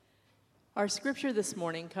Our scripture this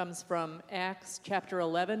morning comes from Acts chapter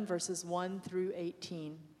 11, verses 1 through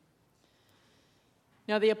 18.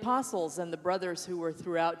 Now the apostles and the brothers who were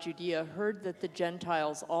throughout Judea heard that the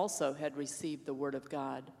Gentiles also had received the word of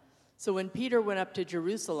God. So when Peter went up to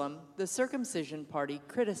Jerusalem, the circumcision party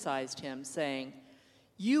criticized him, saying,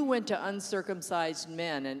 "You went to uncircumcised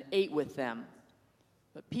men and ate with them."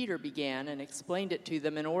 But Peter began and explained it to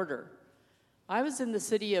them in order. "I was in the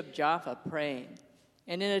city of Jaffa praying,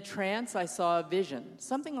 and in a trance I saw a vision,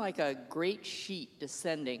 something like a great sheet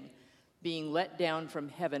descending, being let down from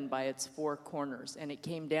heaven by its four corners, and it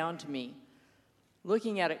came down to me.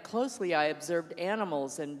 Looking at it closely, I observed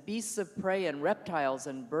animals and beasts of prey and reptiles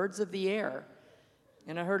and birds of the air.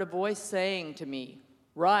 And I heard a voice saying to me,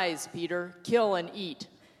 'Rise, Peter, kill and eat.'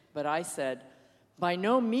 But I said, 'By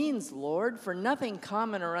no means, Lord, for nothing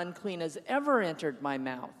common or unclean has ever entered my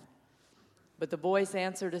mouth.' But the voice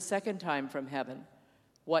answered a second time from heaven,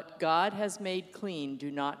 'What God has made clean,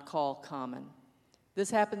 do not call common.'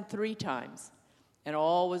 This happened 3 times, and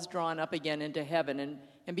all was drawn up again into heaven.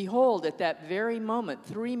 And behold, at that very moment,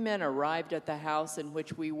 3 men arrived at the house in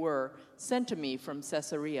which we were, sent to me from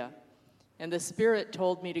Caesarea. And the Spirit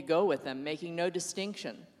told me to go with them, making no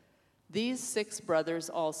distinction. These 6 brothers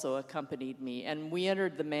also accompanied me, and we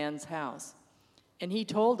entered the man's house. And he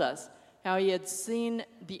told us how he had seen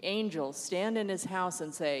the angel stand in his house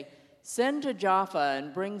and say, 'Send to Jaffa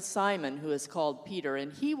and bring Simon, who is called Peter,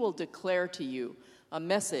 and he will declare to you a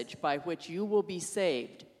message by which you will be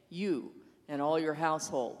saved, you and all your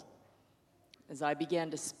household.' As I began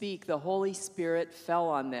to speak, the Holy Spirit fell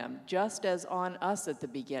on them, just as on us at the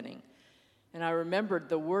beginning. And I remembered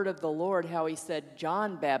the word of the Lord, how he said,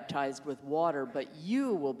 'John baptized with water, but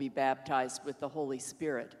you will be baptized with the Holy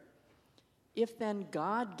Spirit.' If then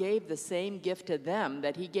God gave the same gift to them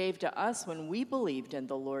that he gave to us when we believed in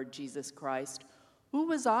the Lord Jesus Christ, who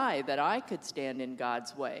was I that I could stand in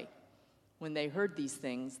God's way?" When they heard these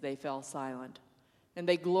things, they fell silent. And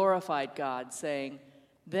they glorified God, saying,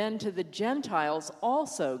 "Then to the Gentiles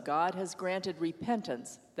also God has granted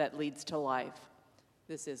repentance that leads to life."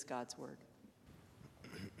 This is God's word.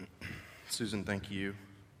 Susan, thank you.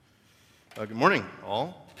 Good morning,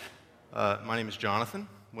 all. My name is Jonathan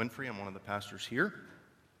Winfrey. I'm one of the pastors here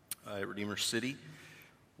at Redeemer City.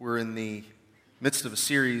 We're in the midst of a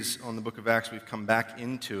series on the book of Acts. We've come back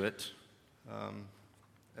into it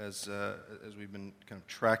as we've been kind of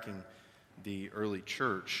tracking the early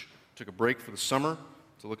church. Took a break for the summer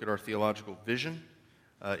to look at our theological vision.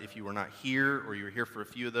 If you were not here or you were here for a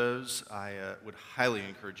few of those, I would highly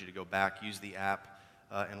encourage you to go back, use the app,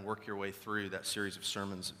 and work your way through that series of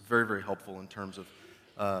sermons. Very, very helpful in terms of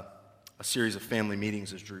a series of family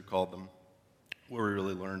meetings, as Drew called them, where we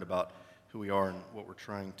really learned about who we are and what we're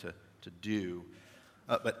trying to do.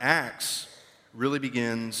 But Acts really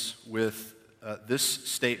begins with this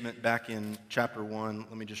statement back in chapter 1.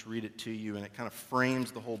 Let me just read it to you, and it kind of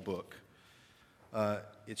frames the whole book.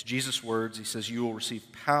 It's Jesus' words. He says, "You will receive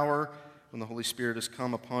power when the Holy Spirit has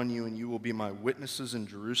come upon you, and you will be my witnesses in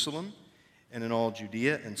Jerusalem and in all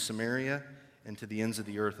Judea and Samaria and to the ends of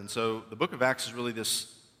the earth." And so the book of Acts is really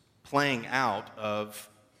this playing out of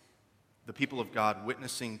the people of God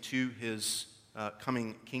witnessing to his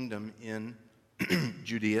coming kingdom in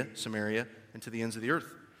Judea, Samaria, and to the ends of the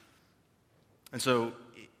earth. And so,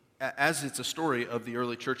 as it's a story of the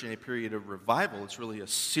early church in a period of revival, it's really a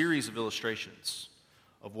series of illustrations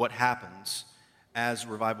of what happens as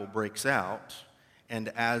revival breaks out and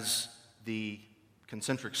as the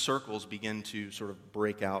concentric circles begin to sort of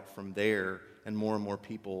break out from there, and more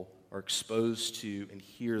people are exposed to and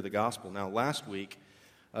hear the gospel. Now, last week,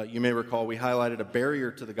 you may recall we highlighted a barrier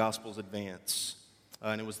to the gospel's advance,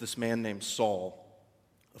 and it was this man named Saul,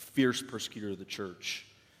 a fierce persecutor of the church,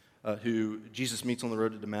 who Jesus meets on the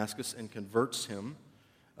road to Damascus and converts him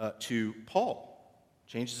to Paul,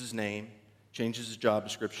 changes his name, changes his job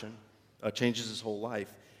description, changes his whole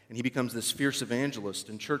life, and he becomes this fierce evangelist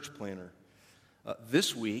and church planner.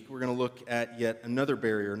 This week, we're going to look at yet another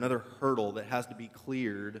barrier, another hurdle that has to be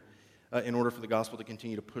cleared in order for the gospel to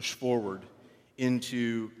continue to push forward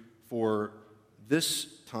into, for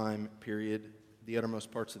this time period, the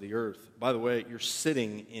uttermost parts of the earth. By the way, you're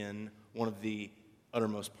sitting in one of the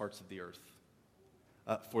uttermost parts of the earth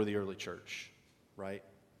for the early church, right?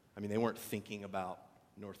 I mean, they weren't thinking about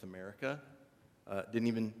North America,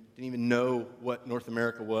 didn't even know what North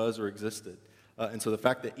America was or existed. And so the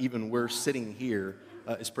fact that even we're sitting here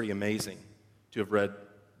is pretty amazing to have read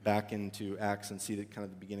back into Acts and see the kind of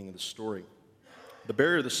the beginning of the story. The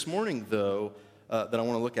barrier this morning, though, that I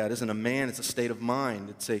want to look at isn't a man, it's a state of mind.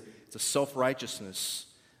 It's a self-righteousness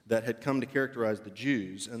that had come to characterize the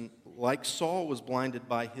Jews. And like Saul was blinded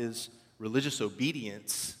by his religious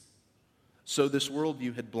obedience, so this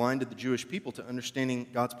worldview had blinded the Jewish people to understanding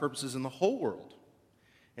God's purposes in the whole world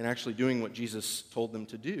and actually doing what Jesus told them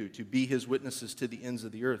to do, to be his witnesses to the ends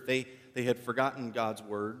of the earth. They had forgotten God's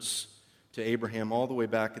words to Abraham all the way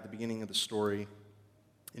back at the beginning of the story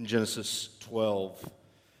in Genesis 12.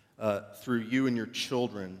 Through you and your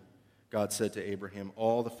children, God said to Abraham,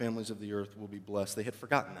 all the families of the earth will be blessed. They had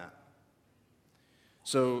forgotten that.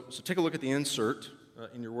 So take a look at the insert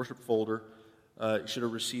in your worship folder. You should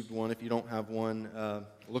have received one. If you don't have one,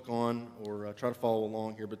 look on or try to follow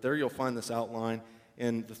along here. But there you'll find this outline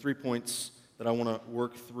and the 3 points that I want to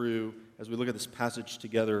work through as we look at this passage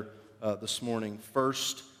together this morning.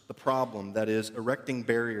 First, the problem, that is erecting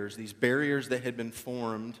barriers, these barriers that had been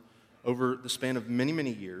formed over the span of many,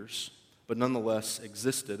 many years, but nonetheless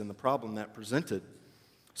existed, and the problem that presented.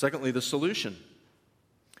 Secondly, the solution,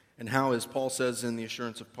 and how, as Paul says in the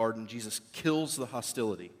assurance of pardon, Jesus kills the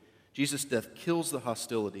hostility. Jesus' death kills the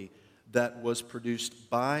hostility that was produced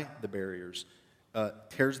by the barriers,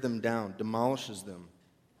 tears them down, demolishes them,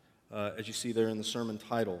 as you see there in the sermon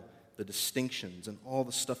title, the distinctions and all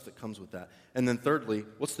the stuff that comes with that. And then thirdly,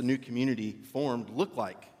 what's the new community formed look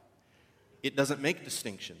like? It doesn't make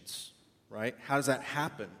distinctions, right? How does that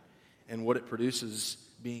happen? And what it produces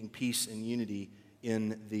being peace and unity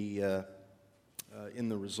in the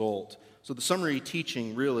result. So the summary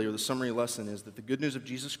teaching, really, or the summary lesson is that the good news of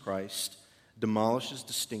Jesus Christ demolishes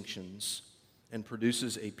distinctions and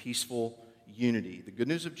produces a peaceful unity. The good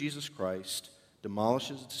news of Jesus Christ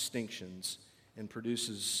demolishes distinctions and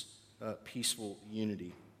produces peaceful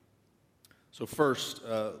unity. So first,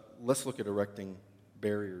 let's look at erecting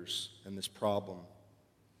barriers and this problem.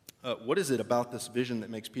 What is it about this vision that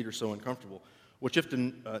makes Peter so uncomfortable? What you have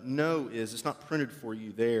to know is it's not printed for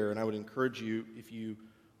you there, and I would encourage you, if you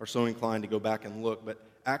are so inclined, to go back and look. But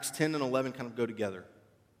Acts 10 and 11 kind of go together,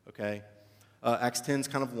 okay? Acts 10 is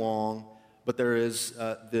kind of long, but there is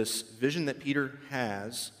this vision that Peter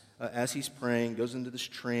has as he's praying, goes into this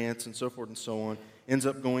trance and so forth and so on, ends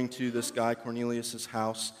up going to this guy Cornelius'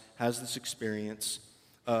 house, has this experience,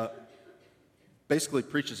 basically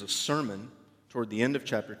preaches a sermon toward the end of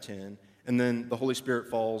chapter 10, and then the Holy Spirit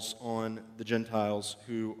falls on the Gentiles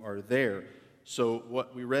who are there. So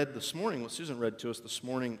what we read this morning, what Susan read to us this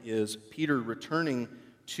morning, is Peter returning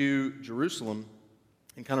to Jerusalem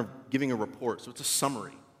and kind of giving a report. So it's a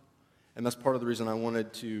summary. And that's part of the reason I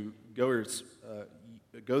wanted to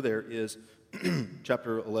go there is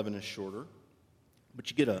chapter 11 is shorter, but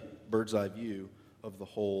you get a bird's eye view of the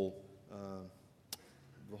whole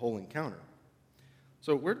encounter.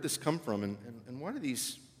 So where did this come from, and why do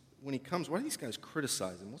these, when he comes, why do these guys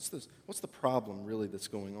criticize him? What's the problem really that's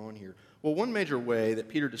going on here? Well, one major way that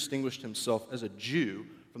Peter distinguished himself as a Jew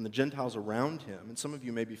from the Gentiles around him, and some of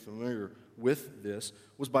you may be familiar with this,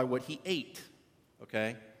 was by what he ate,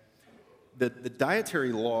 okay? The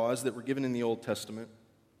dietary laws that were given in the Old Testament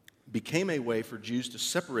became a way for Jews to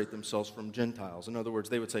separate themselves from Gentiles. In other words,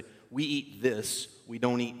 they would say, we eat this, we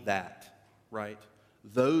don't eat that, right?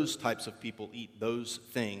 Those types of people eat those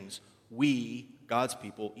things. We, God's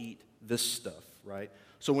people, eat this stuff, right?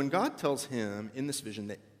 So when God tells him in this vision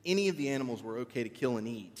that any of the animals were okay to kill and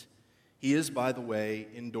eat, he is, by the way,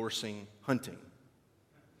 endorsing hunting.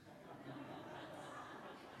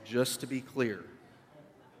 Just to be clear,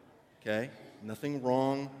 okay? Nothing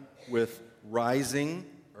wrong with rising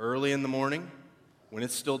early in the morning when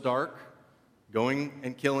it's still dark, going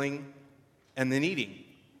and killing, and then eating,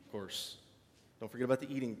 of course. Don't forget about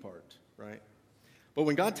the eating part, right? But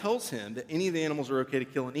when God tells him that any of the animals are okay to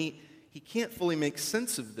kill and eat, he can't fully make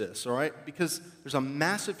sense of this, all right? Because there's a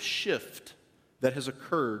massive shift that has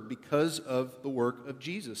occurred because of the work of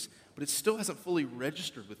Jesus. But it still hasn't fully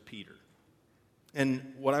registered with Peter.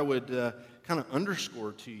 And what I would kind of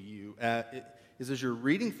underscore to you is as you're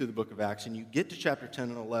reading through the book of Acts and you get to chapter 10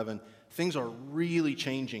 and 11, things are really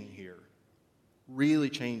changing here. Really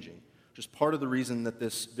changing. Which is part of the reason that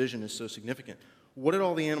this vision is so significant. What did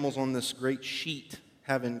all the animals on this great sheet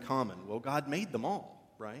have in common? Well, God made them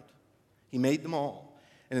all, right? He made them all.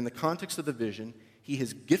 And in the context of the vision, he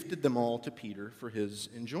has gifted them all to Peter for his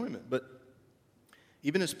enjoyment. But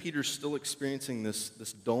even as Peter's still experiencing this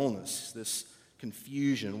dullness, this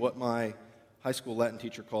confusion, what my high school Latin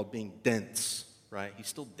teacher called being dense, right? He's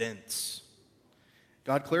still dense.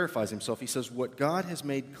 God clarifies himself. He says, what God has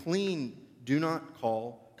made clean, do not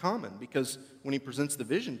call common. Because when he presents the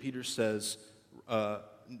vision, Peter says,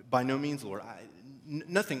 by no means, Lord,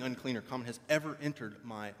 nothing unclean or common has ever entered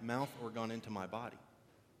my mouth or gone into my body.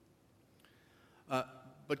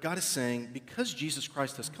 But God is saying, because Jesus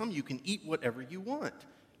Christ has come, you can eat whatever you want.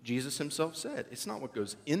 Jesus himself said, it's not what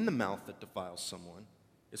goes in the mouth that defiles someone,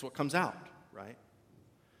 It's what comes out, right?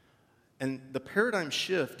 And the paradigm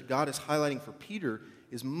shift God is highlighting for Peter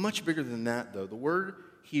is much bigger than that, though. The word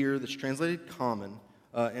here that's translated common,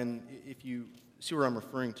 and if you see where I'm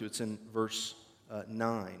referring to, it's in verse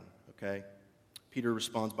 9, okay? Peter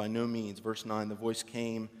responds, by no means. Verse 9, the voice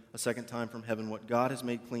came a second time from heaven, what God has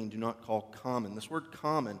made clean, do not call common. This word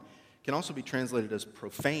common can also be translated as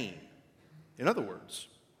profane. In other words,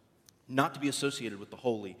 not to be associated with the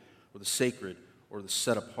holy or the sacred or the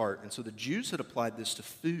set apart. And so the Jews had applied this to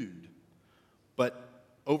food, but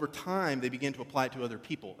over time they began to apply it to other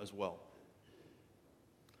people as well.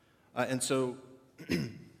 And so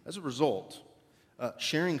as a result,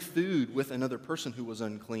 sharing food with another person who was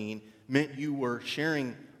unclean meant you were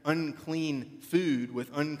sharing unclean food with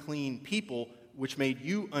unclean people, which made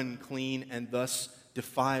you unclean and thus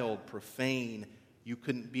defiled, profane. You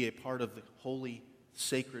couldn't be a part of the holy,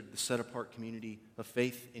 sacred, the set-apart community of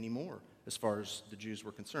faith anymore, as far as the Jews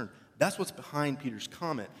were concerned. That's what's behind Peter's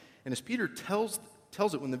comment. And as Peter tells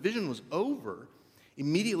it, when the vision was over,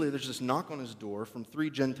 immediately there's this knock on his door from 3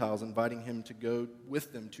 Gentiles inviting him to go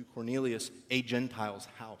with them to Cornelius, a Gentile's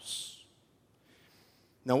house.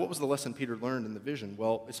 Now, what was the lesson Peter learned in the vision?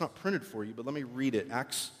 Well, it's not printed for you, but let me read it.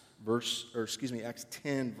 Acts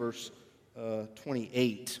 10, verse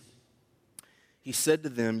 28. He said to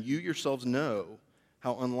them, you yourselves know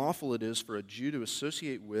how unlawful it is for a Jew to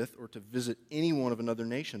associate with or to visit anyone of another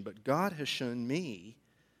nation, but God has shown me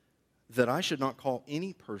that I should not call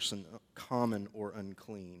any person common or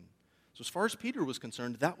unclean. So as far as Peter was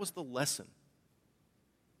concerned, that was the lesson.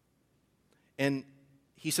 And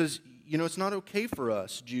he says, it's not okay for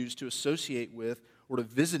us, Jews, to associate with or to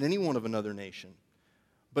visit anyone of another nation.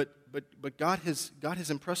 But God has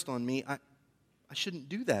impressed on me, I shouldn't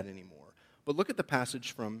do that anymore. But look at the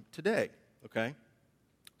passage from today, okay?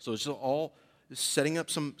 So it's all setting up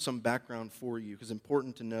some background for you, because it's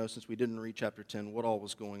important to know, since we didn't read chapter 10, what all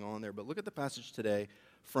was going on there. But look at the passage today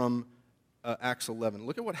from Acts 11.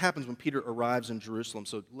 Look at what happens when Peter arrives in Jerusalem.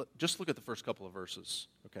 So just look at the first couple of verses,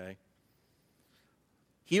 okay?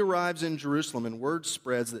 He arrives in Jerusalem, and word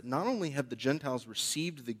spreads that not only have the Gentiles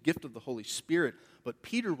received the gift of the Holy Spirit, but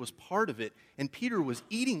Peter was part of it, and Peter was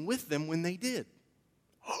eating with them when they did.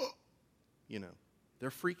 They're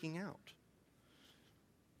freaking out.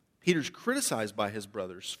 Peter's criticized by his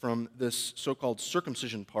brothers from this so-called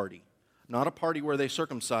circumcision party. Not a party where they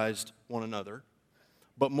circumcised one another,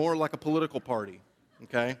 but more like a political party,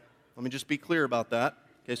 okay? Let me just be clear about that,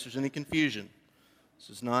 in case there's any confusion. This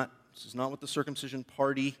is not what the circumcision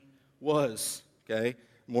party was, okay?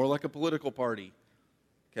 More like a political party,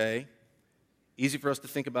 okay? Easy for us to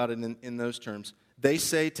think about it in those terms. They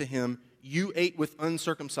say to him, you ate with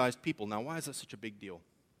uncircumcised people. Now, why is that such a big deal?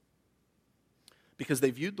 Because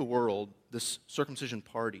they viewed the world, this circumcision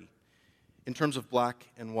party, in terms of black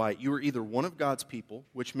and white. You were either one of God's people,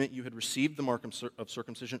 which meant you had received the mark of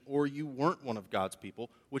circumcision, or you weren't one of God's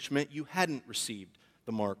people, which meant you hadn't received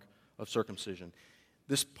the mark of circumcision.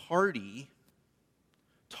 This party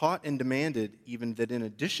taught and demanded even that in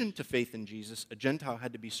addition to faith in Jesus, a Gentile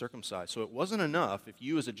had to be circumcised. So it wasn't enough if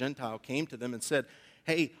you as a Gentile came to them and said,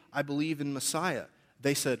 hey, I believe in Messiah.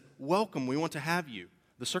 They said, welcome, we want to have you.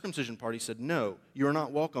 The circumcision party said, no, you are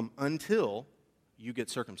not welcome until you get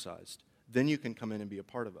circumcised. Then you can come in and be a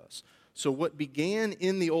part of us. So what began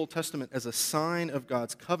in the Old Testament as a sign of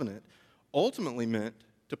God's covenant ultimately meant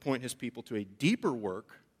to point his people to a deeper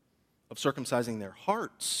work of circumcising their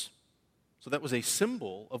hearts. So that was a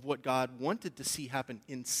symbol of what God wanted to see happen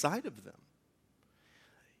inside of them.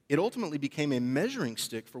 It ultimately became a measuring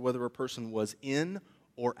stick for whether a person was in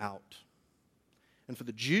or out. And for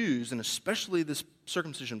the Jews, and especially this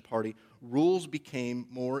circumcision party, rules became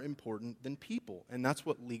more important than people. And that's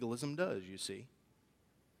what legalism does, you see.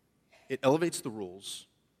 It elevates the rules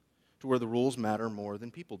to where the rules matter more than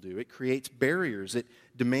people do. It creates barriers. It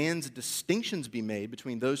demands distinctions be made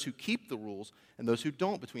between those who keep the rules and those who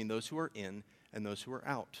don't, between those who are in and those who are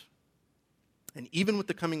out. And even with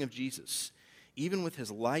the coming of Jesus, even with his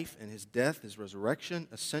life and his death, his resurrection,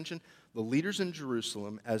 ascension, the leaders in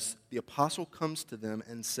Jerusalem, as the apostle comes to them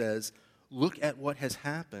and says, look at what has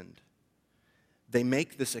happened, they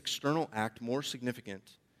make this external act more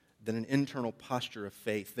significant than an internal posture of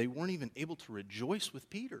faith. They weren't even able to rejoice with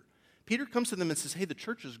Peter. Peter comes to them and says, hey, the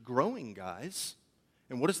church is growing, guys.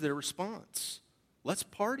 And what is their response? Let's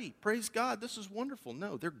party. Praise God. This is wonderful.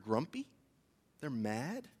 No, they're grumpy. They're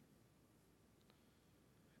mad.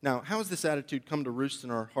 Now, how has this attitude come to roost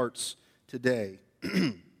in our hearts today?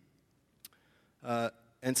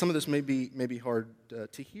 And some of this may be hard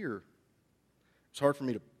to hear. It's hard for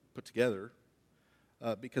me to put together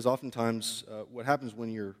because oftentimes what happens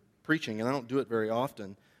when you're preaching, and I don't do it very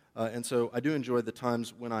often. And so I do enjoy the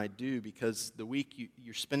times when I do, because the week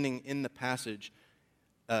you're spending in the passage,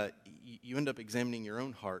 you end up examining your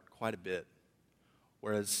own heart quite a bit.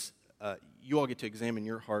 Whereas you all get to examine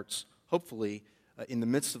your hearts, hopefully, in the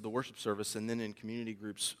midst of the worship service and then in community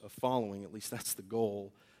groups following. At least that's the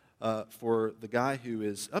goal. For the guy who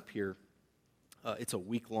is up here, it's a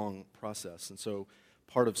week-long process. And so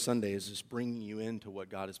part of Sunday is just bringing you into what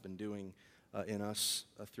God has been doing in us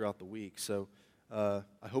throughout the week. So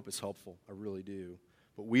I hope it's helpful. I really do.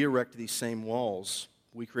 But we erect these same walls.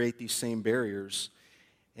 We create these same barriers.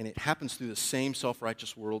 And it happens through the same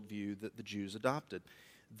self-righteous worldview that the Jews adopted.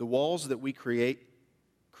 The walls that we create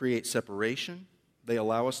separation. They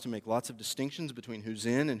allow us to make lots of distinctions between who's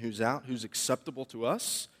in and who's out, who's acceptable to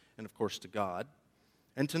us, and of course to God,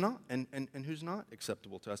 and to not, and who's not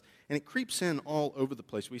acceptable to us. And it creeps in all over the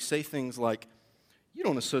place. We say things like, you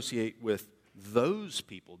don't associate with those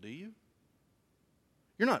people, do you?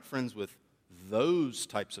 You're not friends with those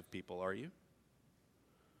types of people, are you?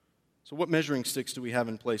 So what measuring sticks do we have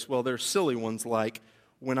in place? Well, there's silly ones like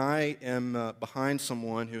when I am behind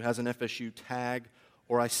someone who has an FSU tag,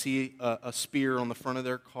 or I see a spear on the front of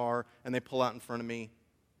their car and they pull out in front of me.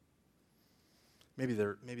 Maybe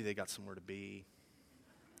they got somewhere to be.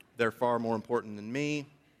 They're far more important than me.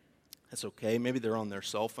 That's okay. Maybe they're on their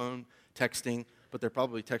cell phone texting, but they're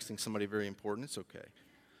probably texting somebody very important. It's okay.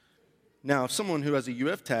 Now, if someone who has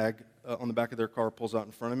a UF tag on the back of their car pulls out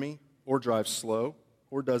in front of me, or drives slow,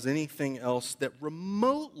 or does anything else that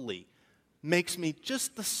remotely makes me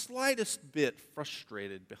just the slightest bit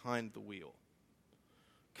frustrated behind the wheel.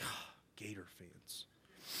 God, Gator fans.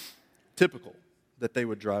 Typical that they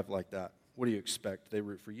would drive like that. What do you expect? They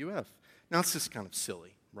root for UF. Now, it's just kind of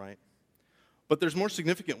silly, right? But there's more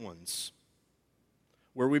significant ones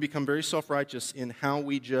where we become very self-righteous in how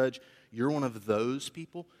we judge. You're one of those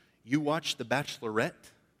people. You watch The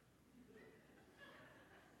Bachelorette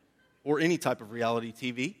or any type of reality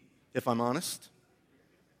TV, if I'm honest.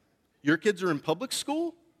 Your kids are in public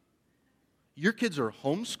school? Your kids are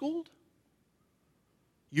homeschooled?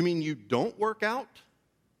 You mean you don't work out?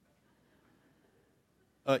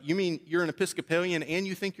 You mean you're an Episcopalian and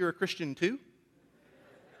you think you're a Christian too?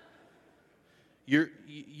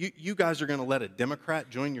 You guys are going to let a Democrat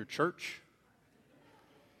join your church?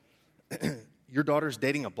 Your daughter's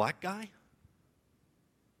dating a black guy?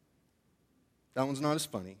 That one's not as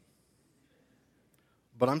funny.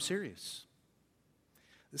 But I'm serious.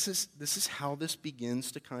 This is how this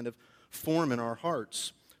begins to kind of form in our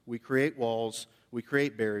hearts. We create walls, we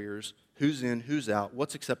create barriers, who's in, who's out,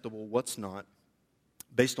 what's acceptable, what's not,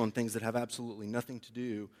 based on things that have absolutely nothing to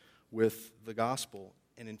do with the gospel.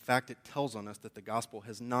 And in fact, it tells on us that the gospel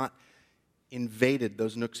has not invaded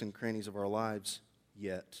those nooks and crannies of our lives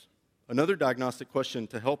yet. Another diagnostic question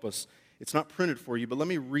to help us, it's not printed for you, but let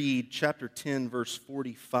me read chapter 10, verse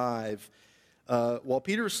 45. While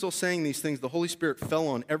Peter is still saying these things, the Holy Spirit fell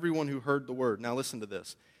on everyone who heard the word. Now listen to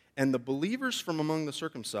this. And the believers from among the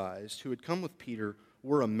circumcised who had come with Peter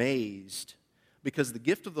were amazed because the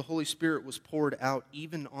gift of the Holy Spirit was poured out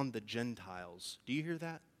even on the Gentiles. Do you hear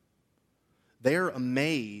that? They're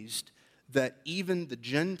amazed that even the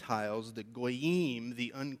Gentiles, the goyim,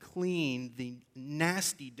 the unclean, the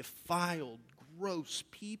nasty, defiled, gross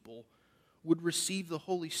people would receive the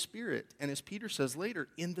Holy Spirit. And as Peter says later,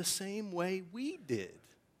 in the same way we did.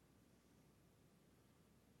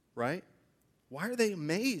 Right? Why are they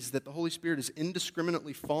amazed that the Holy Spirit is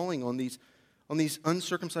indiscriminately falling on these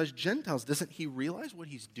uncircumcised Gentiles? Doesn't he realize what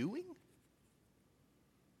he's doing?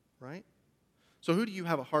 Right? So who do you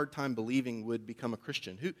have a hard time believing would become a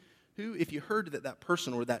Christian? Who, if you heard that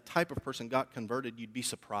person or that type of person got converted, you'd be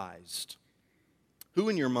surprised? Who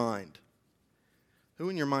in your mind? Who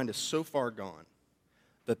in your mind is so far gone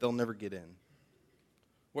that they'll never get in?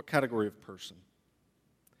 What category of person?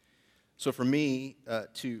 So for me,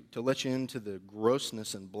 to let you into the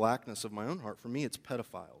grossness and blackness of my own heart, for me it's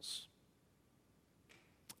pedophiles.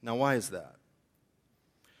 Now why is that?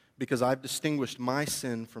 Because I've distinguished my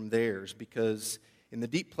sin from theirs, because in the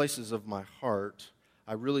deep places of my heart,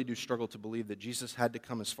 I really do struggle to believe that Jesus had to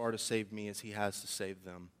come as far to save me as he has to save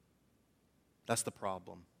them. That's the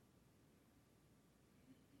problem.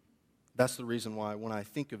 That's the reason why when I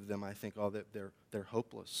think of them, I think, oh, they're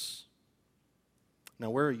hopeless. Now,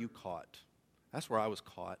 where are you caught? That's where I was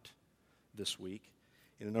caught this week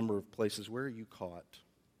in a number of places. Where are you caught?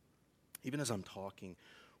 Even as I'm talking,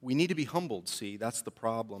 we need to be humbled, see, that's the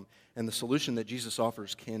problem. And the solution that Jesus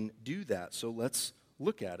offers can do that. So let's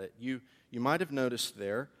look at it. You might have noticed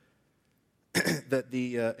there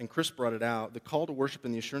that and Chris brought it out, the call to worship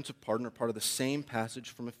and the assurance of pardon are part of the same passage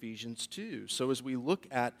from Ephesians 2. So as we look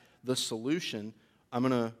at the solution, I'm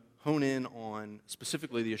going to hone in on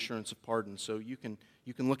specifically the assurance of pardon. So you can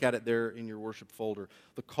look at it there in your worship folder.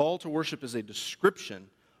 The call to worship is a description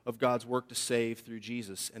of God's work to save through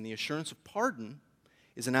Jesus, and the assurance of pardon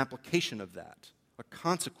is an application of that, a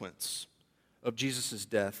consequence of Jesus'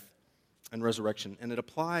 death and resurrection. And it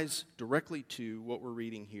applies directly to what we're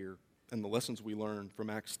reading here and the lessons we learned from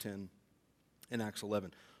Acts 10 and Acts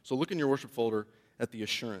 11. So look in your worship folder at the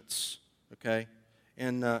assurance, okay?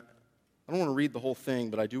 And I don't want to read the whole thing,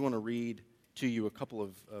 but I do want to read to you a couple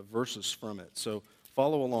of verses from it. So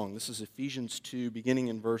follow along. This is Ephesians 2, beginning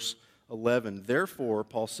in verse 11. Therefore,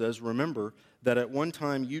 Paul says, remember that at one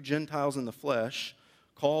time you Gentiles in the flesh,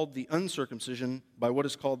 called the uncircumcision by what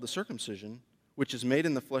is called the circumcision, which is made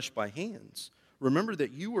in the flesh by hands. Remember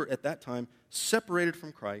that you were at that time separated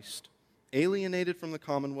from Christ, alienated from the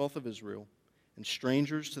commonwealth of Israel, and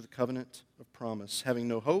strangers to the covenant of promise, having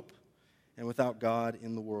no hope and without God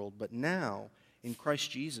in the world. But now, in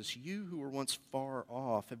Christ Jesus, you who were once far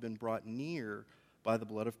off have been brought near by the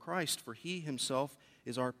blood of Christ. For he himself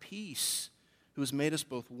is our peace, who has made us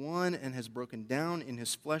both one and has broken down in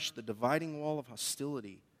his flesh the dividing wall of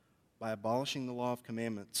hostility by abolishing the law of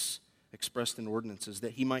commandments expressed in ordinances,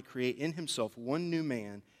 that he might create in himself one new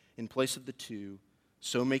man in place of the two,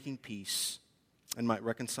 so making peace, and might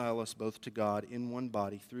reconcile us both to God in one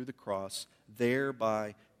body through the cross,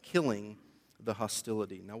 thereby killing the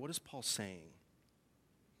hostility. Now, what is Paul saying?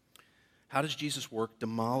 How does Jesus' work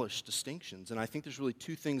demolish distinctions? And I think there's really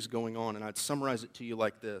two things going on, and I'd summarize it to you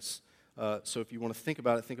like this. So if you want to think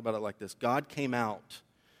about it like this. God came out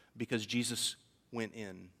because Jesus went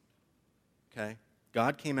in. Okay?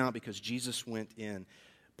 God came out because Jesus went in.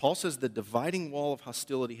 Paul says the dividing wall of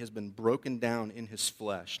hostility has been broken down in his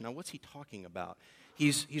flesh. Now, what's he talking about?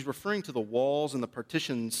 He's referring to the walls and the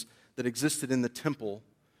partitions that existed in the temple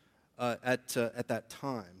at that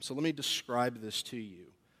time. So let me describe this to you.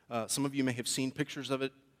 Some of you may have seen pictures of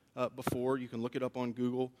it before. You can look it up on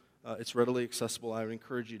Google. It's readily accessible. I would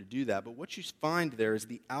encourage you to do that. But what you find there is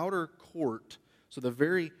the outer court. So the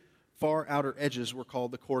very far outer edges were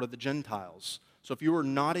called the court of the Gentiles. So if you were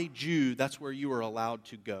not a Jew, that's where you were allowed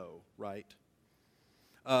to go, right?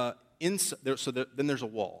 Then there's a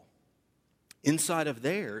wall. Inside of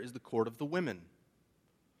there is the court of the women.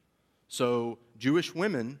 So Jewish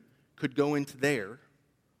women could go into there,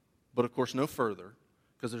 but of course no further,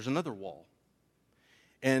 because there's another wall.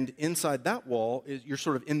 And inside that wall, you're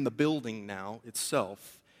sort of in the building now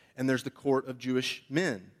itself, and there's the court of Jewish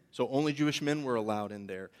men. So only Jewish men were allowed in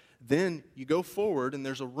there. Then you go forward, and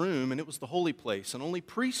there's a room, and it was the holy place, and only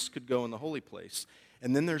priests could go in the holy place.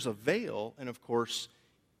 And then there's a veil, and of course,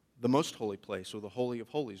 the most holy place, or the Holy of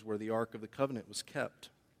Holies, where the Ark of the Covenant was kept.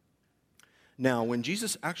 Now, when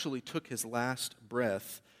Jesus actually took his last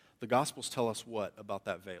breath, the Gospels tell us what about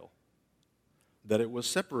that veil? That it was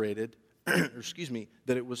separated,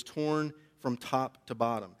 that it was torn from top to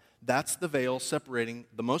bottom. That's the veil separating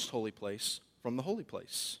the most holy place from the holy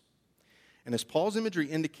place. And as Paul's imagery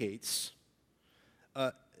indicates,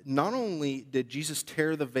 not only did Jesus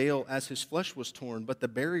tear the veil as his flesh was torn, but the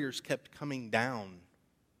barriers kept coming down.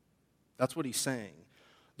 That's what he's saying.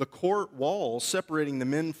 The court wall separating the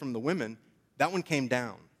men from the women, that one came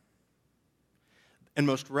down. And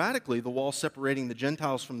most radically, the wall separating the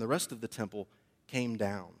Gentiles from the rest of the temple came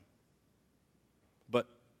down. But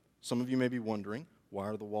some of you may be wondering, why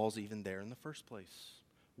are the walls even there in the first place?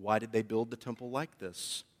 Why did they build the temple like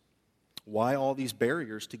this? Why all these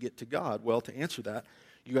barriers to get to God? Well, to answer that,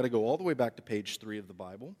 you got to go all the way back to page 3 of the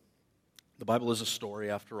Bible. The Bible is a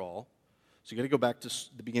story after all. So you got to go back to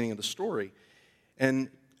the beginning of the story. And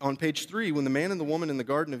on page 3, when the man and the woman in the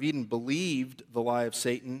Garden of Eden believed the lie of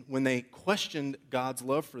Satan, when they questioned God's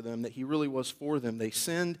love for them, that he really was for them, they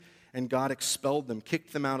sinned and God expelled them,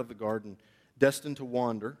 kicked them out of the garden, destined to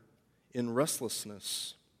wander in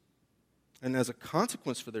restlessness. And as a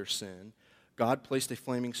consequence for their sin, God placed a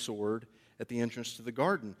flaming sword at the entrance to the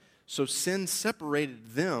garden. So sin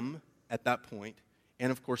separated them at that point,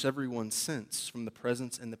 and of course everyone since, from the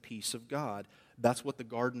presence and the peace of God. That's what the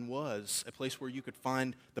garden was, a place where you could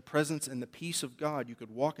find the presence and the peace of God. You could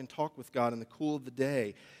walk and talk with God in the cool of the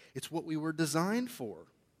day. It's what we were designed for.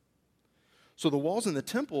 So the walls in the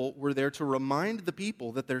temple were there to remind the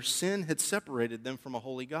people that their sin had separated them from a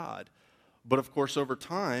holy God. But of course, over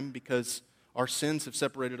time, because our sins have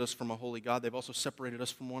separated us from a holy God, they've also separated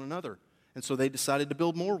us from one another. And so they decided to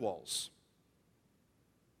build more walls.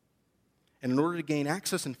 And in order to gain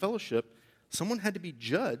access and fellowship, someone had to be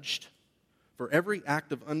judged for every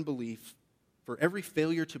act of unbelief, for every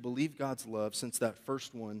failure to believe God's love since that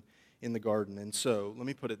first one in the garden. And so, let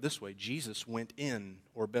me put it this way, Jesus went in,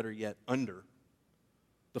 or better yet, under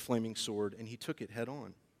the flaming sword, and he took it head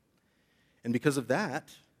on. And because of that,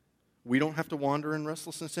 we don't have to wander in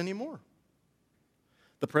restlessness anymore.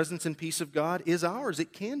 The presence and peace of God is ours.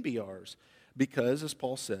 It can be ours because, as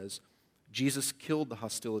Paul says, Jesus killed the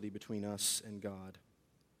hostility between us and God,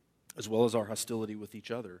 as well as our hostility with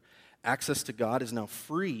each other. Access to God is now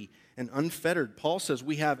free and unfettered. Paul says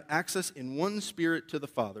we have access in one Spirit to the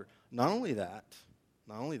Father. Not only that,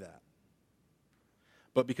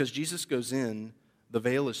 but because Jesus goes in, the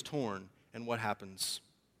veil is torn, and what happens?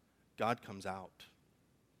 God comes out.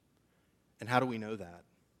 And how do we know that?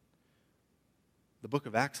 The book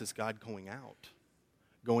of Acts is God going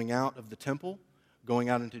out of the temple, going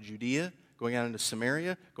out into Judea, going out into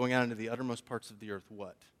Samaria, going out into the uttermost parts of the earth.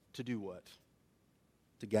 What? To do what?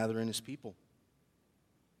 To gather in his people.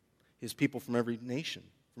 His people from every nation,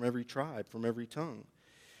 from every tribe, from every tongue.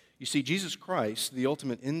 You see, Jesus Christ, the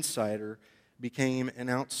ultimate insider, became an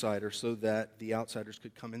outsider so that the outsiders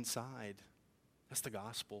could come inside. That's the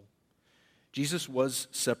gospel. Jesus was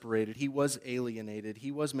separated. He was alienated.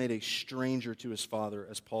 He was made a stranger to his Father,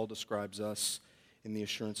 as Paul describes us in the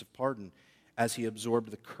assurance of pardon, as he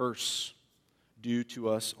absorbed the curse due to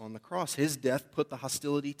us on the cross. His death put the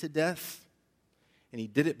hostility to death. And he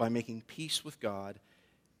did it by making peace with God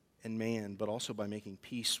and man, but also by making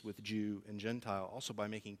peace with Jew and Gentile, also by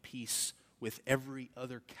making peace with every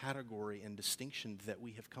other category and distinction that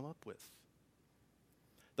we have come up with.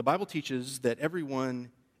 The Bible teaches that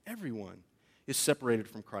everyone is separated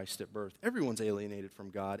from Christ at birth. Everyone's alienated from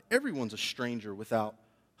God. Everyone's a stranger without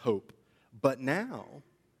hope. But now,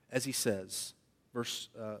 as he says, verse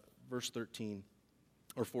 13,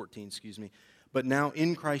 or 14, but now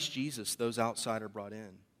in Christ Jesus, those outside are brought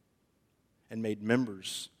in and made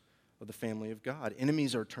members of the family of God.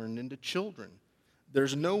 Enemies are turned into children.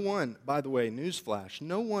 There's no one, by the way, newsflash,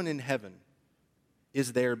 no one in heaven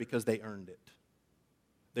is there because they earned it.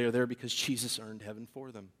 They are there because Jesus earned heaven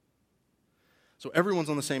for them. So everyone's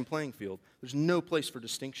on the same playing field. There's no place for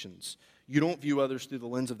distinctions. You don't view others through the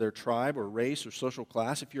lens of their tribe or race or social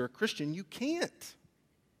class. If you're a Christian, you can't.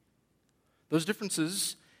 Those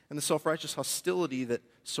differences and the self-righteous hostility that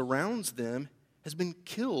surrounds them has been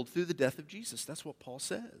killed through the death of Jesus. That's what Paul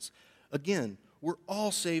says. Again, we're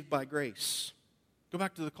all saved by grace. Go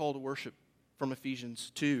back to the call to worship from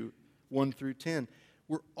Ephesians 2, 1 through 10.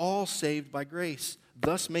 We're all saved by grace,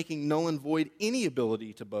 thus making null and void any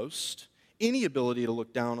ability to boast, any ability to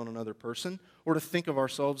look down on another person, or to think of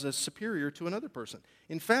ourselves as superior to another person.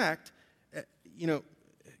 In fact,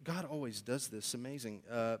 God always does this. Amazing.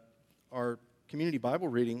 Our community Bible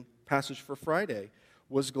reading passage for Friday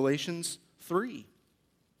was Galatians 3.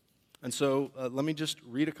 And so let me just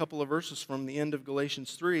read a couple of verses from the end of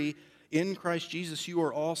Galatians 3. In Christ Jesus, you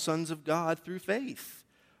are all sons of God through faith.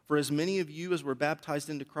 For as many of you as were baptized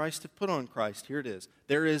into Christ have put on Christ. Here it is.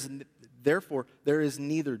 Therefore, there is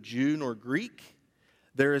neither Jew nor Greek.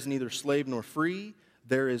 There is neither slave nor free.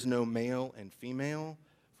 There is no male and female.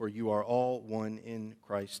 For you are all one in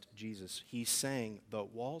Christ Jesus. He's saying the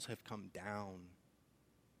walls have come down.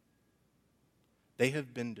 They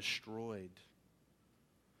have been destroyed.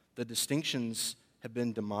 The distinctions have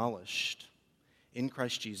been demolished. In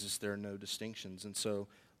Christ Jesus, there are no distinctions. And so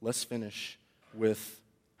let's finish with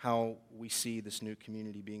how we see this new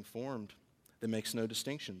community being formed that makes no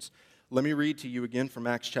distinctions. Let me read to you again from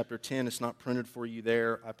Acts chapter 10. It's not printed for you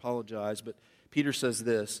there. I apologize. But Peter says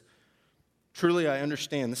this. Truly I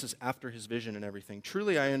understand, this is after his vision and everything.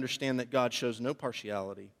 Truly I understand that God shows no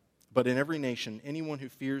partiality, but in every nation, anyone who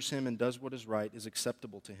fears him and does what is right is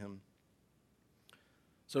acceptable to him.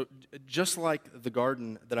 So just like the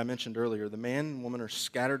garden that I mentioned earlier, the man and woman are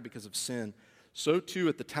scattered because of sin. So too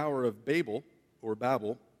at the Tower of Babel,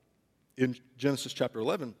 in Genesis chapter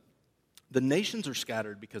 11, the nations are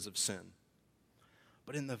scattered because of sin.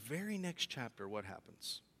 But in the very next chapter, what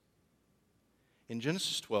happens? In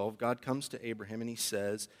Genesis 12, God comes to Abraham and he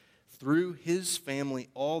says, through his family,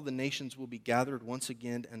 all the nations will be gathered once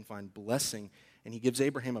again and find blessing. And he gives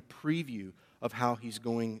Abraham a preview of how he's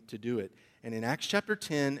going to do it. And in Acts chapter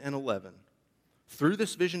 10 and 11, through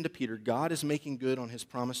this vision to Peter, God is making good on his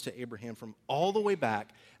promise to Abraham from all the way back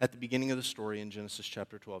at the beginning of the story in Genesis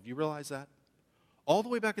chapter 12. You realize that? All the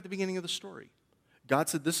way back at the beginning of the story. God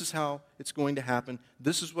said, this is how it's going to happen.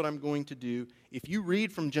 This is what I'm going to do. If you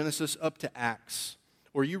read from Genesis up to Acts,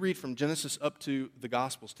 or you read from Genesis up to the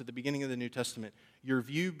Gospels, to the beginning of the New Testament, your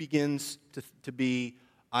view begins to be,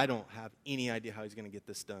 I don't have any idea how he's going to get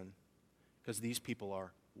this done, because these people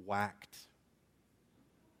are whacked.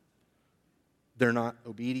 They're not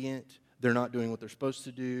obedient. They're not doing what they're supposed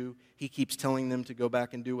to do. He keeps telling them to go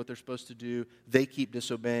back and do what they're supposed to do. They keep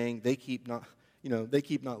disobeying. They keep not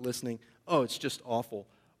listening. Oh, it's just awful.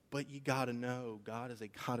 But you got to know, God is a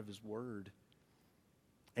God of his word.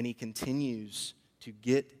 And he continues to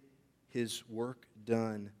get his work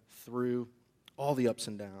done through all the ups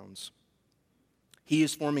and downs. He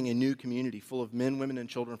is forming a new community full of men, women, and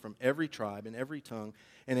children from every tribe and every tongue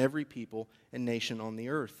and every people and nation on the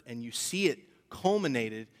earth. And you see it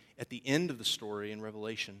culminated at the end of the story in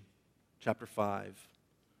Revelation chapter 5,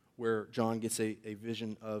 where John gets a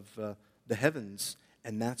vision of the heavens,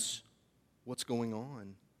 and that's what's going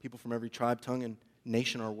on. People from every tribe, tongue, and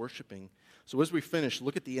nation are worshiping. So as we finish,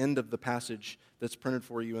 look at the end of the passage that's printed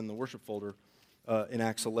for you in the worship folder in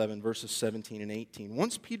Acts 11, verses 17 and 18.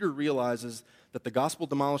 Once Peter realizes that the gospel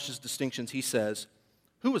demolishes distinctions, he says,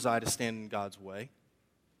 "Who was I to stand in God's way?"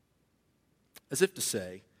 As if to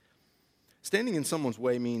say, standing in someone's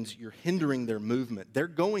way means you're hindering their movement. They're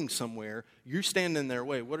going somewhere. You stand in their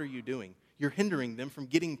way. What are you doing? You're hindering them from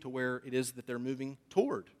getting to where it is that they're moving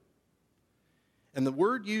toward. And the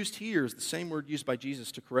word used here is the same word used by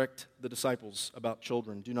Jesus to correct the disciples about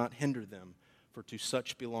children. Do not hinder them, for to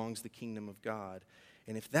such belongs the kingdom of God.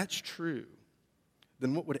 And if that's true,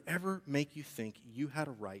 then what would ever make you think you had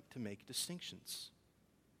a right to make distinctions?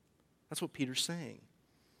 That's what Peter's saying.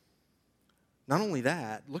 Not only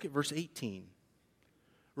that, look at verse 18.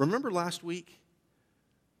 Remember last week?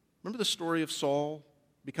 Remember the story of Saul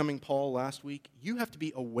becoming Paul last week? You have to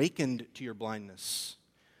be awakened to your blindness.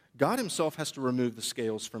 God himself has to remove the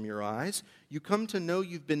scales from your eyes. You come to know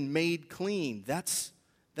you've been made clean. That's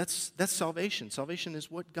salvation. Salvation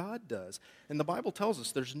is what God does. And the Bible tells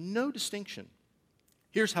us there's no distinction.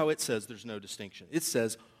 Here's how it says there's no distinction. It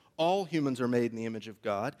says all humans are made in the image of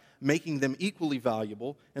God, making them equally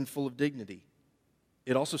valuable and full of dignity.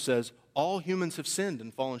 It also says all humans have sinned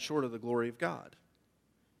and fallen short of the glory of God.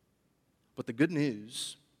 But the good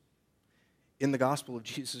news in the gospel of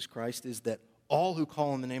Jesus Christ is that all who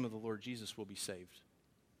call on the name of the Lord Jesus will be saved.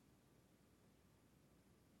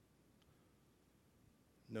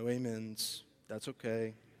 No amens. That's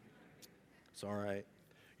okay. It's all right.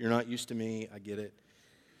 You're not used to me. I get it.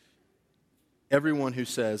 Everyone who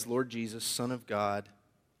says, "Lord Jesus, Son of God,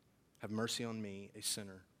 have mercy on me, a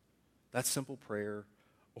sinner." That simple prayer,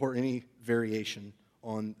 or any variation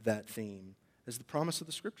on that theme, is the promise of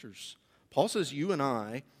the Scriptures. Paul says you and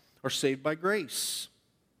I are saved by grace.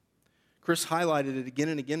 Chris highlighted it again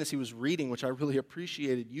and again as he was reading, which I really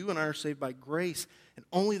appreciated. You and I are saved by grace, and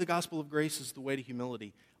only the gospel of grace is the way to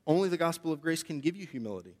humility. Only the gospel of grace can give you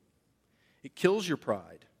humility. It kills your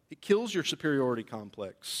pride. It kills your superiority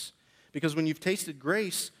complex. Because when you've tasted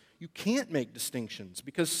grace, you can't make distinctions,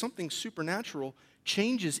 because something supernatural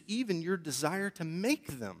changes even your desire to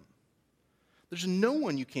make them. There's no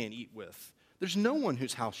one you can't eat with. There's no one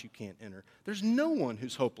whose house you can't enter. There's no one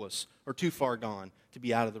who's hopeless or too far gone to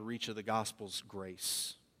be out of the reach of the gospel's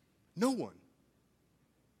grace. No one.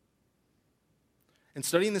 And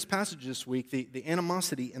studying this passage this week, the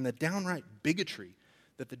animosity and the downright bigotry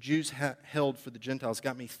that the Jews held for the Gentiles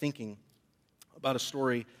got me thinking about a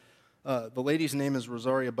story. The lady's name is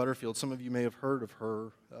Rosaria Butterfield. Some of you may have heard of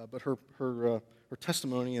her, but her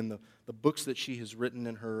testimony and the books that she has written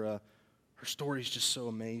and her story is just so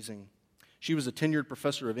amazing. She was a tenured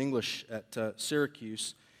professor of English at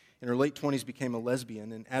Syracuse. In her late 20s, became a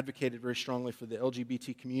lesbian and advocated very strongly for the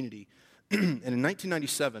LGBT community. And in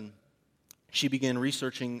 1997, she began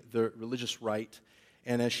researching the religious right.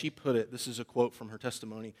 And as she put it, this is a quote from her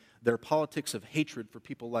testimony, "Their politics of hatred for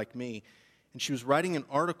people like me." And she was writing an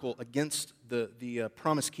article against the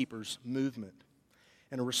Promise Keepers movement.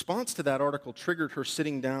 And a response to that article triggered her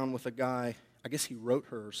sitting down with a guy. I guess he wrote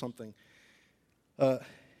her or something.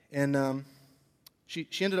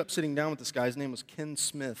 She ended up sitting down with this guy. His name was Ken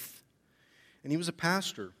Smith. And he was a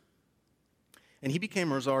pastor. And he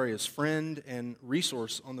became Rosaria's friend and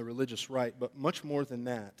resource on the religious right, but much more than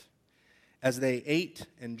that. As they ate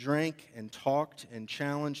and drank and talked and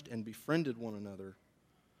challenged and befriended one another,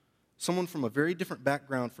 someone from a very different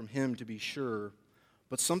background from him, to be sure,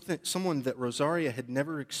 but someone that Rosaria had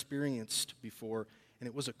never experienced before, and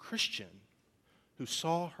it was a Christian who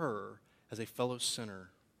saw her as a fellow sinner,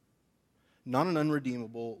 not an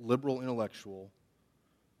unredeemable liberal intellectual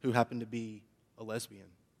who happened to be a lesbian.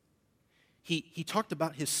 He talked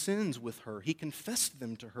about his sins with her. He confessed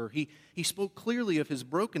them to her. He spoke clearly of his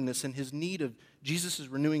brokenness and his need of Jesus'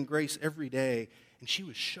 renewing grace every day, and she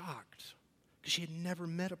was shocked because she had never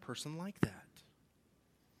met a person like that.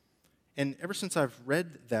 And ever since I've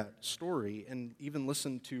read that story and even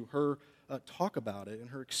listened to her talk about it and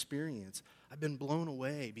her experience, I've been blown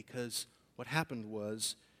away, because what happened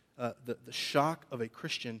was the shock of a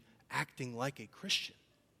Christian acting like a Christian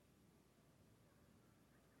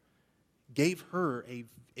gave her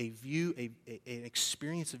a view, an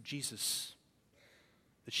experience of Jesus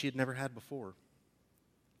that she had never had before.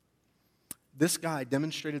 This guy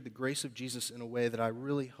demonstrated the grace of Jesus in a way that I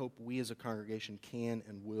really hope we as a congregation can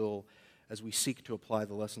and will, as we seek to apply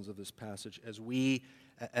the lessons of this passage. As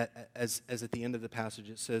at the end of the passage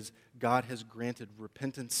it says, God has granted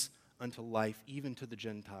repentance unto life, even to the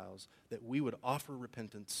Gentiles, that we would offer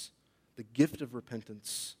repentance, the gift of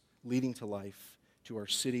repentance leading to life, to our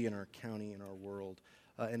city and our county and our world.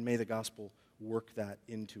 And may the gospel work that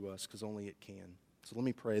into us, because only it can. So let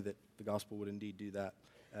me pray that the gospel would indeed do that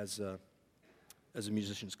as the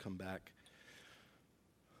musicians come back.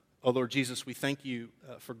 Oh, Lord Jesus, we thank you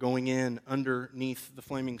for going in underneath the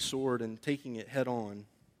flaming sword and taking it head on.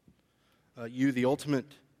 You, the ultimate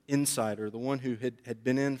insider, the one who had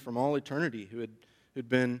been in from all eternity, who had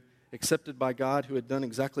been accepted by God, who had done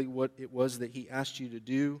exactly what it was that he asked you to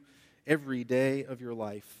do every day of your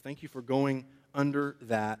life. Thank you for going under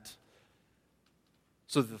that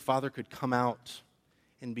so that the Father could come out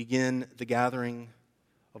and begin the gathering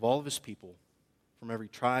of all of his people from every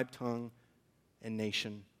tribe, tongue, and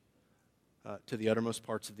nation to the uttermost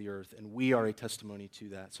parts of the earth. And we are a testimony to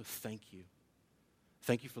that. So thank you.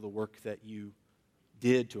 Thank you for the work that you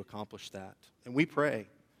did to accomplish that. And we pray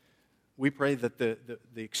that the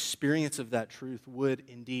experience of that truth would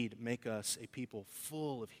indeed make us a people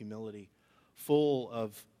full of humility, full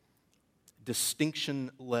of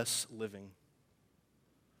distinctionless living.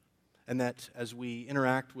 And that as we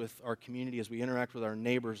interact with our community, as we interact with our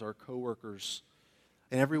neighbors, our coworkers,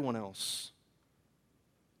 and everyone else,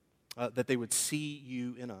 that they would see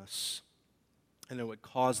you in us, and it would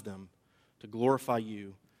cause them to glorify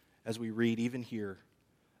you, as we read even here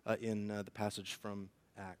in the passage from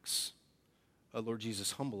Acts. Lord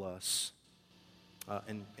Jesus, humble us,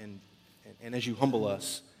 and as you humble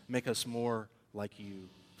us, make us more like you,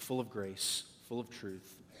 full of grace, full of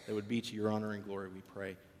truth, that would be to your honor and glory, we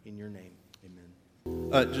pray, in your name,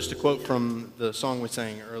 amen. Just a quote from the song we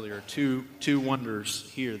sang earlier, two wonders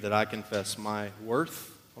here that I confess, my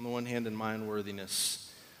worth on the one hand and my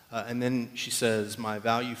unworthiness. And then she says, my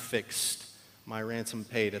value fixed, my ransom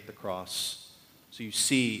paid at the cross. So you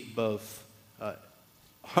see both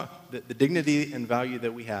the dignity and value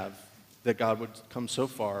that we have, that God would come so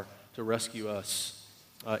far to rescue us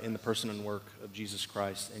in the person and work of Jesus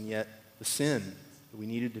Christ, and yet the sin that we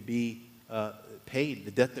needed to be paid,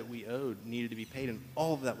 the debt that we owed needed to be paid, and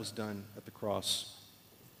all of that was done at the cross.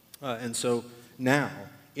 And so now,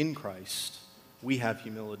 in Christ, we have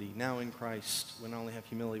humility. Now in Christ, we not only have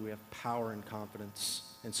humility, we have power and confidence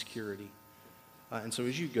and security. And so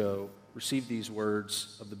as you go, receive these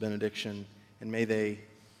words of the benediction, and may they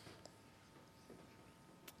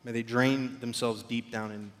drain themselves deep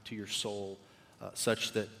down into your soul,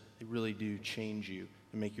 such that they really do change you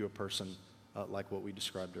and make you a person like what we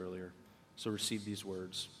described earlier. So receive these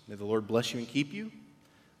words. May the Lord bless you and keep you.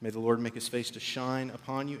 May the Lord make his face to shine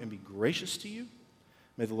upon you and be gracious to you.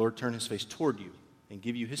 May the Lord turn his face toward you and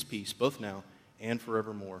give you his peace, both now and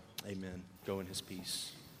forevermore. Amen. Go in his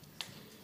peace.